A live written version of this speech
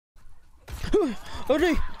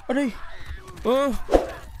Aray! Aray! Oh!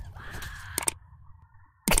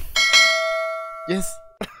 Yes!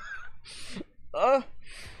 Ah!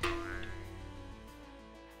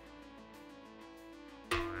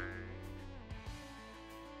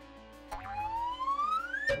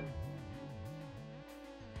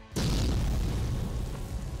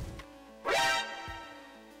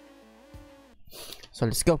 So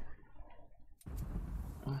let's go.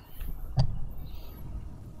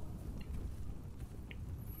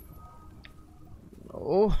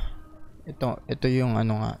 Oh, ito yung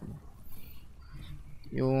ano nga,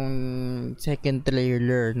 yung second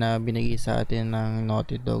trailer na binigay sa atin ng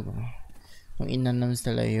Naughty Dog. Nung in-announce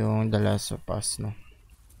nila yung The Last of Us, no.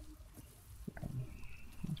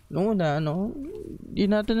 Nung una, ano, di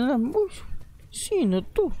natin alam, oh, sino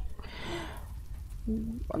to?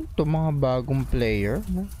 Ano to, mga bagong player,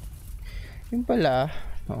 no? Yung pala,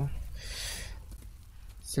 no?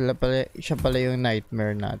 Siya pala yung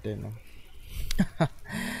nightmare natin, no?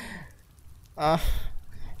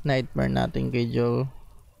 Nightmare natin kay Joel.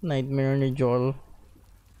 Nightmare ni Joel.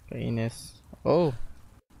 Kainis. Oh.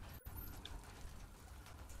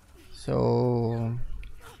 So,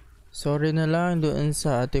 sorry na lang doon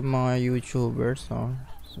sa ating mga YouTubers, no?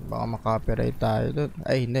 So, baka makapiright tayo doon.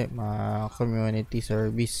 Ay, hindi. Mga community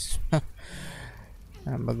service.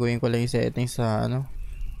 Baguhin ko lang yung settings sa, ano,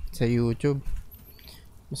 sa YouTube.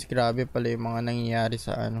 Mas grabe pala yung mga nangyayari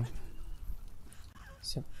sa, ano,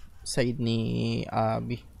 sa side ni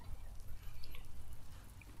Abby.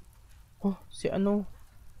 Oh, si ano?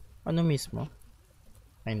 Ano mismo?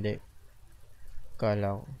 Ay, hindi.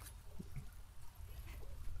 Kala ko.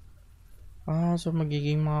 So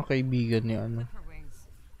magiging mga kaibigan ni ano.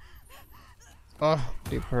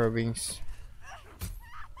 Clip her wings.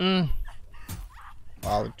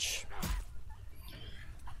 Ouch.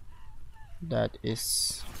 That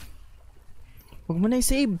is... Huwag mo na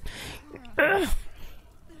i-save.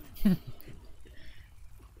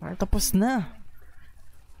 Tapos na.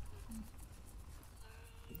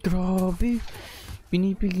 Grabe.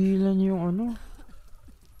 Pinipigilan niyo yung ano.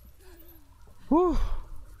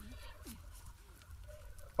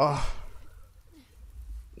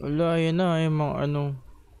 Wala, yan na yung mga ano.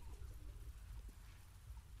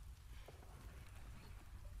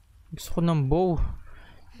 Gusto ko ng bow.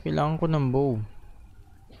 Kailangan ko ng bow.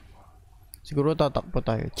 Siguro tatakbo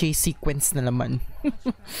tayo. Chase sequence na naman.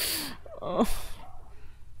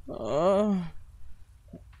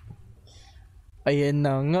 Ayan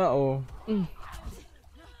na nga, oh.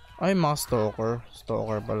 Ay, mga stalker.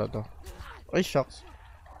 Stalker pala to. Ay, shucks.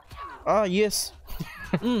 Yes.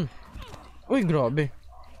 Uy, grabe.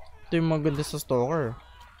 Ito yung maganda sa stalker.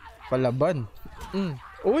 Palaban.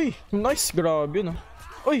 Uy, nice. Grabe, no?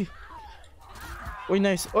 Uy. Uy,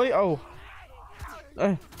 nice. Uy, ow.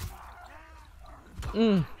 Ay.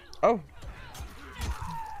 Ow.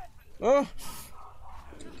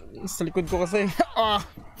 Sa likod ko kasi.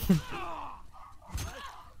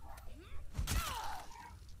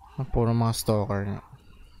 Puro mga stalker na.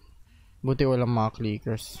 Buti walang mga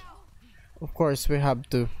clickers. Of course, we have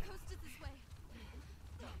to.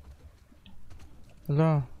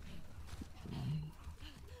 Hala.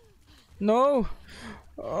 No!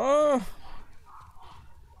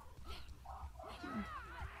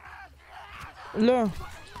 Hala.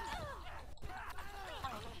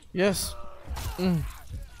 Yes.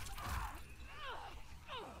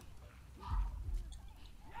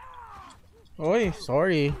 Oy,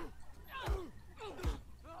 sorry.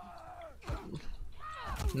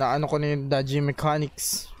 Naano ko na yung dodgy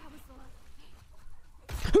mechanics.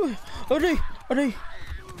 Aray! Aray!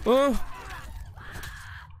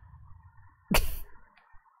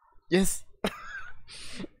 Yes!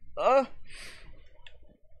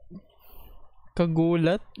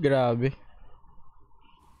 Kagulat? Grabe.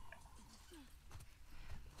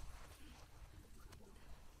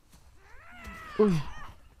 Uy!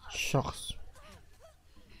 Shucks.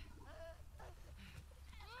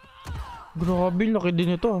 Grabe, laki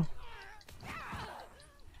din ito.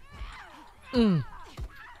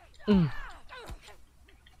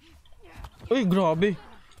 Uy, grabe.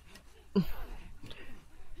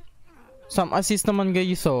 Some assist naman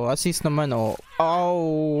guys, oh. Assist naman, oh.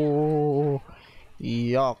 Ow!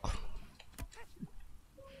 Yuck.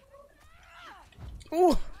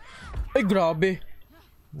 Ay, grabe.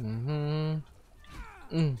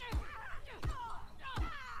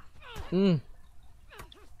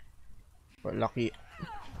 Laki.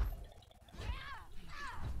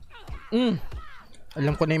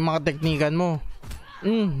 Alam ko na yung mga teknikan mo.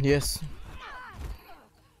 Yes.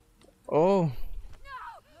 Oh.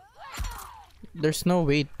 There's no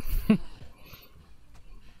wait.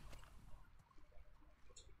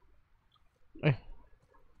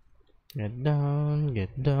 Get down,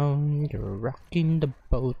 you're rocking the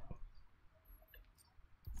boat.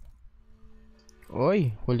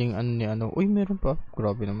 Oy, huling ano ni ano. Uy, meron pa.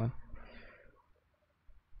 Grabe naman.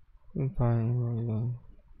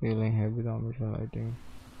 Feeling heavy damage on lighting.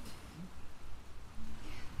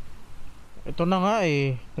 Ito na nga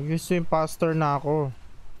eh. Nag-use yung pastor na ako.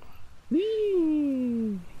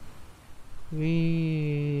 Wee!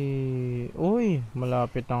 Wee! Uy,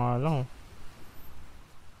 malapit na nga lang.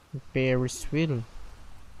 Ferris wheel.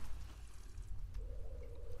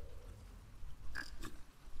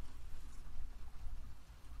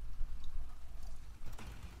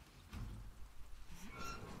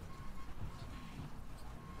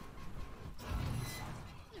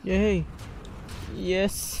 Yay!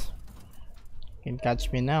 Yes! Can catch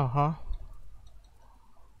me now, huh?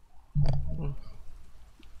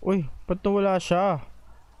 Uy, ba't nawala siya?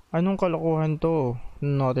 Anong kalokohan to?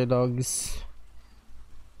 Naughty dogs.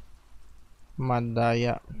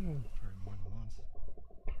 Madaya.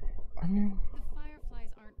 Ano?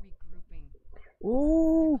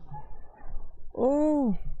 Oh!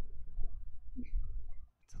 Oh!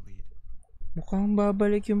 Mukhang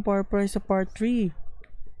babalik yung Far Cry sa part 3.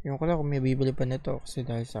 Yung ko lang kung may bibili pa nito kasi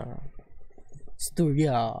dahil sa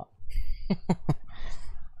storya.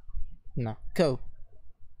 Nako.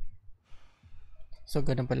 So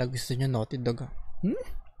ganun pala gusto nyo Naughty Dog.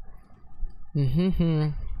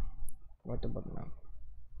 What about now?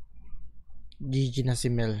 GG na si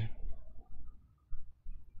Mel.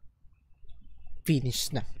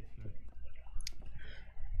 Finish na.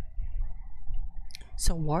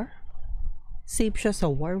 Sa war? Save siya sa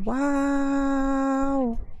war.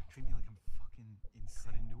 Wow!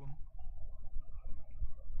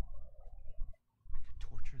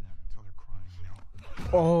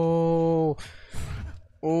 Oh.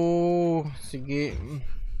 Oh, sige.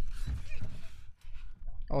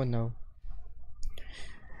 Oh no.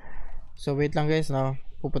 So wait lang guys, no.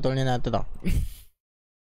 Puputol na natin to.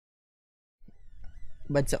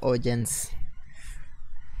 Bad sa audience.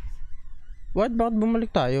 What? Bakit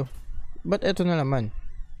bumalik tayo? But eto na naman.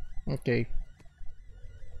 Okay.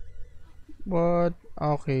 What?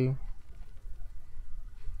 Okay.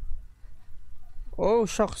 Oh,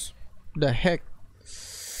 shucks. The heck?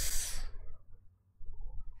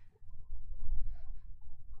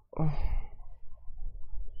 Oh.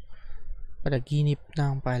 Panaginip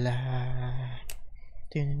lang pala.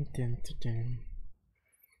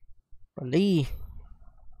 Pali.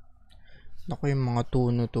 Naku, yung mga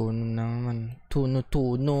tuno-tuno naman.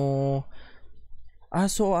 Tuno-tuno.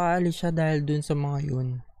 Ah, so aalis siya dahil dun sa mga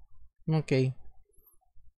yun. Okay.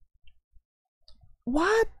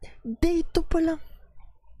 What? Day 2 pa lang.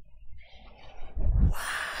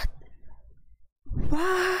 What?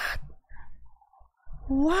 What?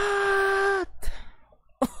 What?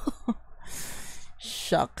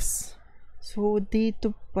 Shucks. So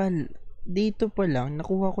dito pa lang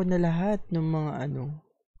nakuha ko na lahat ng mga ano.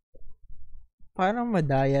 Parang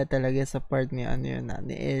madaya talaga sa part ni ano yun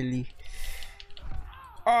ni Ellie.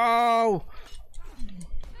 Oh!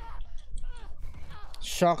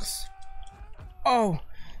 Shucks. Oh!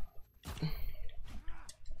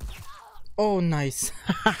 Oh, nice.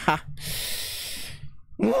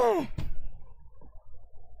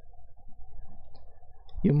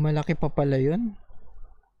 Yung malaki pa pala yun.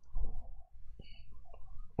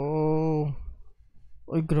 Oh.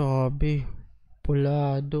 Ay, grabe.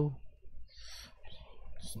 Pulado.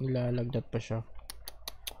 Nilalagdat pa siya.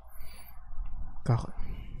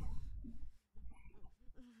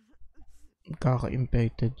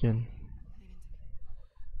 Kaka-infected yan.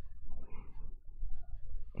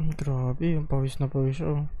 Grabe, yung pawis na pawis,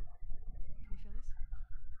 oh.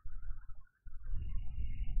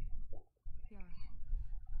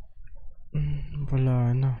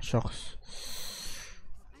 Wala na, shucks.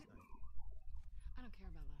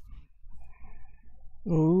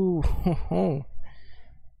 Oh,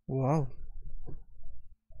 wow.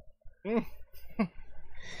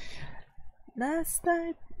 Last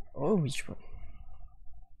night. Oh, which one?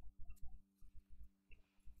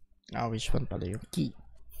 Ah, which one pala yung key?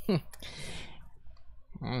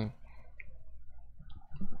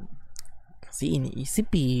 Kasi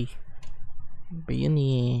iniisip eh. Ba yun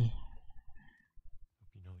eh.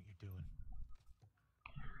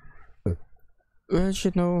 Well,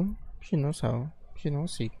 she knows how. She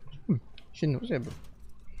knows it. She knows everything.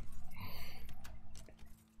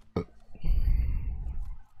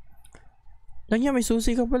 Lagyan, may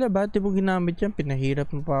susi ka pala. Ba't di mo ginamit yan?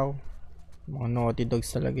 Pinahirap mo pa ako. Mga naughty dogs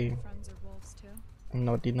talaga yun.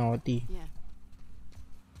 Naughty. Yeah.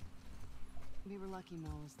 We were lucky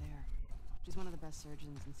Mel was there. She's one of the best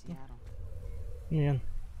surgeons in Seattle. Yan.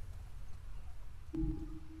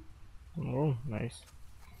 Oh, nice.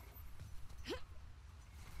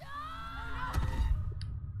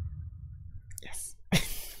 Yes.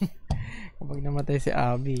 Kapag namatay si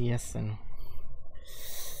Abby, yes, ano.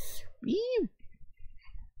 Eee!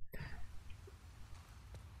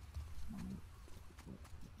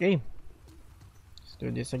 Okay. Let's do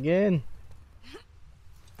this again.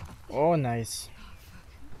 Oh, nice.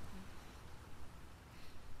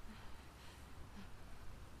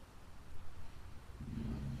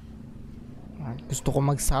 Gusto ko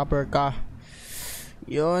mag-supper ka.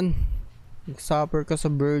 Yun. Mag-supper ka sa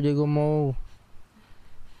vertigo mo.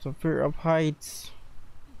 Sa fear of heights.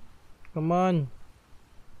 Come on.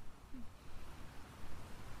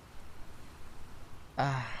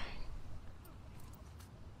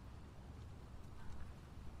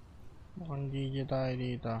 Mukhang GG tayo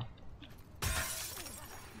dito.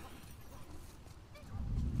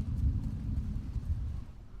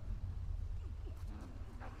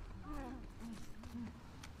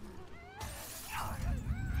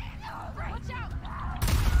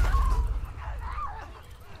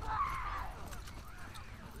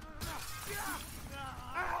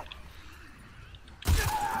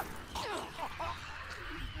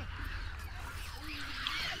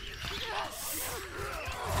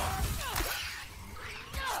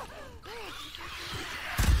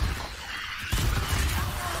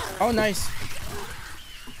 Oh, nice.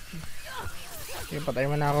 Sige, patay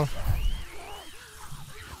mo na ako.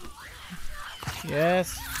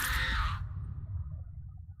 Yes.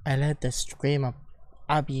 I let the scream of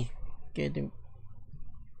Abby get him.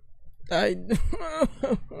 Died.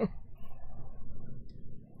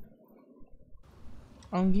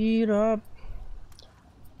 Ang hirap.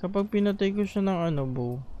 Kapag pinatay ko siya ng ano,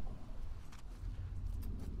 bow.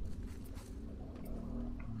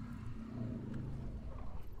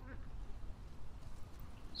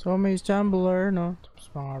 So may Shambler, no? Tapos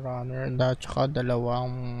mga runner, and tsaka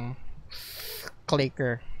dalawang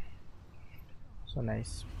clicker. So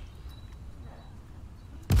nice.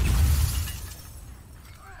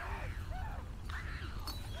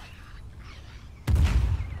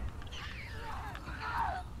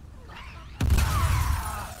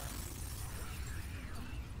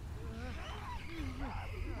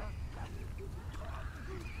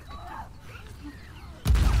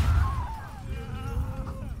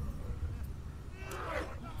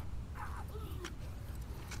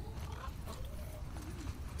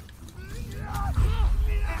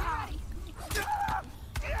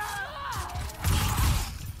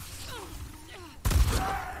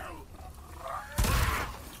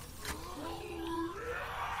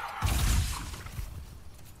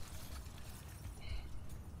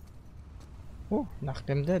 Oh, knocked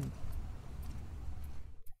them dead.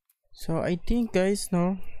 So I think guys,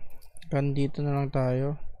 no, dito na lang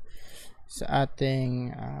tayo sa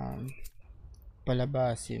ating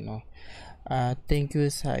palabas, no. Thank you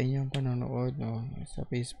sa inyong panonood, no, sa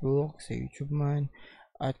Facebook, sa YouTube man,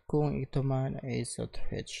 at kung ito man ay sa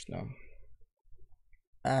Twitch, no.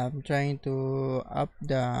 I'm trying to up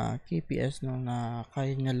the KPS, no, na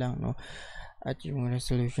kaya na lang, no, at yung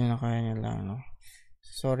resolution na kaya na lang, no.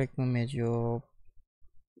 Sorry kung medyo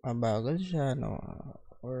mabagal siya, no,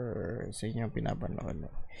 or sa inyo pinapanood,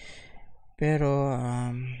 no. Pero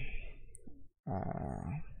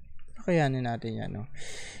kakayanin natin yan, no,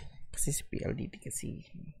 kasi si PLDT kasi.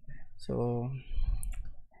 So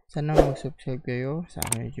sana mag-subscribe kayo sa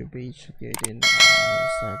aking YouTube page, kaya din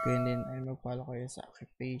sa akin din ay mag-follow kayo sa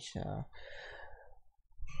aking page sa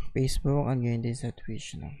Facebook, at ganyan din sa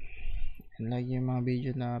Twitch, no. And lagi yung mga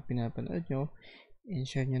video na pinapanood nyo,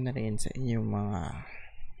 and-share nyo na rin sa inyong mga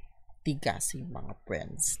tigasing mga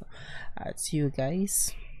friends, no? At see you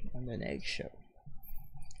guys on the next show.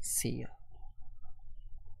 See ya.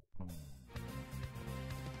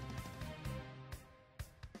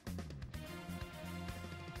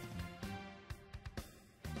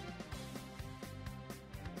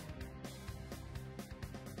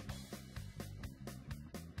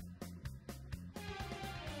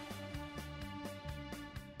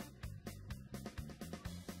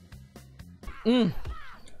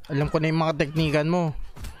 Alam ko na yung mga teknikan mo.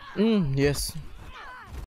 Yes.